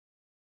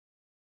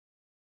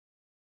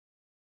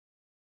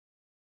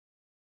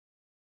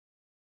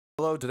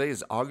Hello, today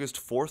is August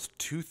 4th,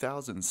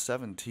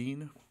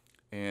 2017,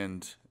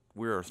 and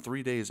we are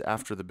 3 days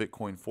after the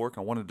Bitcoin fork.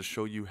 I wanted to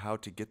show you how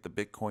to get the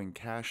Bitcoin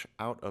Cash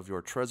out of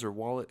your Trezor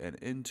wallet and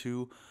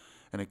into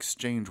an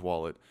exchange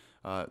wallet.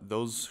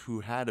 Those who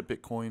had a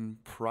Bitcoin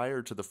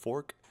prior to the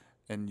fork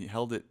and you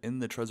held it in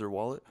the Trezor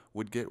wallet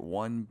would get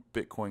 1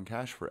 Bitcoin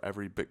Cash for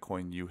every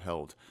Bitcoin you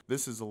held.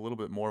 This is a little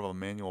bit more of a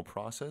manual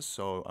process,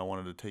 so I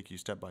wanted to take you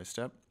step by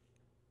step.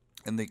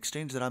 And the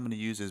exchange that I'm going to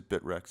use is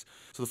Bittrex.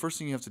 So the first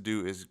thing you have to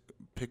do is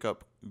pick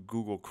up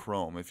Google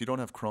Chrome. If you don't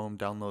have Chrome,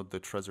 download the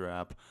Trezor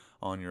app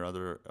on your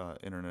other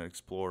Internet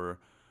Explorer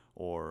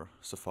or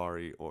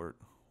Safari or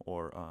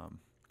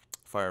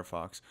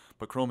Firefox.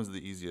 But Chrome is the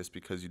easiest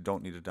because you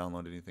don't need to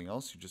download anything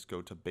else. You just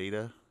go to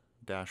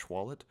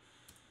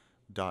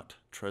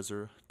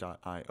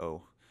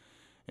beta-wallet.trezor.io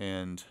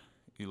and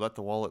you let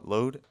the wallet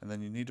load, and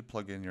then you need to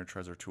plug in your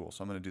Trezor tool.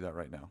 So I'm going to do that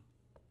right now.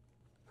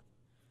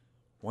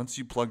 Once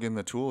you plug in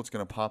the tool, it's going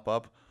to pop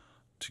up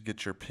to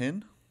get your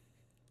PIN.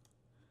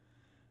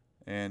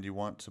 And you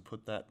want to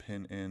put that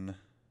PIN in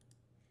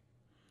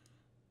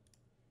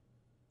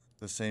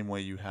the same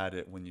way you had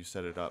it when you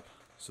set it up.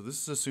 So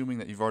this is assuming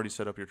that you've already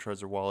set up your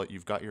Trezor wallet,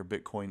 you've got your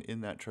Bitcoin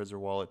in that Trezor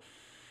wallet,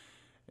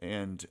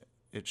 and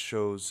it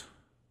shows,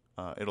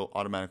 it'll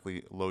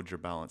automatically load your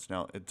balance.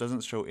 Now, it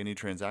doesn't show any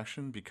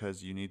transaction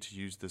because you need to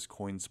use this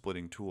coin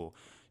splitting tool.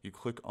 You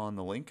click on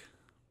the link,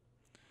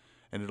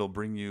 and it'll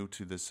bring you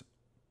to this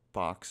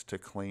box to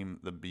claim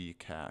the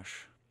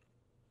Bcash,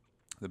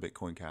 the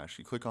Bitcoin Cash.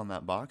 You click on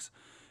that box,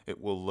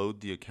 it will load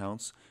the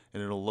accounts,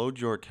 and it'll load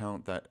your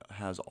account that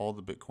has all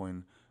the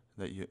Bitcoin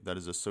that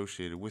is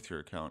associated with your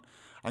account.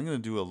 I'm going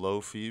to do a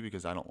low fee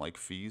because I don't like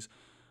fees,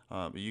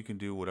 but you can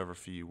do whatever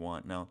fee you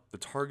want. Now, the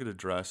target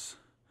address,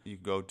 you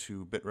go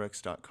to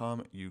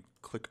bittrex.com, you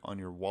click on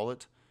your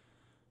wallet,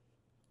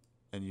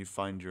 and you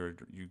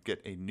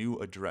get a new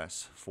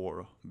address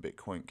for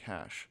Bitcoin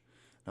Cash.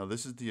 Now,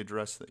 this is the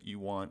address that you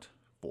want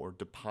for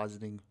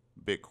depositing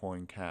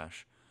Bitcoin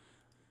Cash.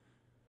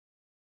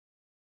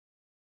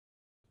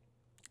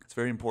 It's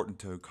very important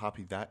to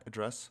copy that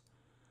address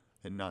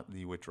and not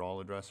the withdrawal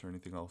address or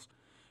anything else.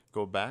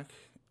 Go back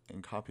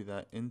and copy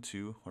that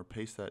into, or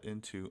paste that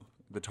into,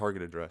 the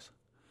target address.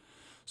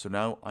 So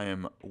now I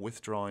am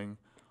withdrawing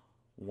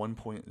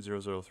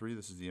 1.003,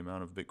 this is the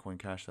amount of Bitcoin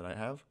Cash that I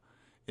have,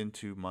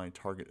 into my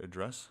target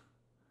address,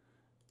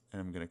 and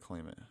I'm going to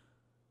claim it.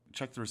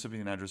 Check the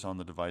recipient address on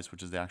the device,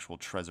 which is the actual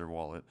Trezor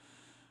wallet.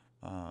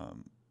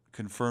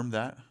 Confirm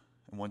that,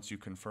 and once you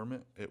confirm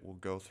it, it will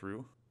go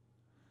through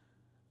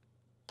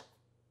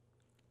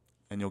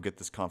and you'll get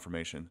this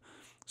confirmation.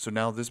 So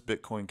now this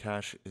Bitcoin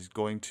Cash is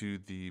going to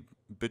the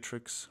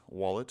Bittrex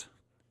wallet,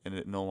 and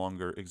it no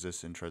longer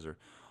exists in Trezor.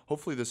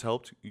 Hopefully this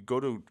helped. You go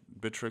to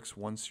Bittrex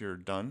once you're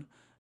done,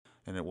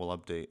 and it will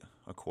update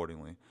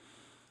accordingly.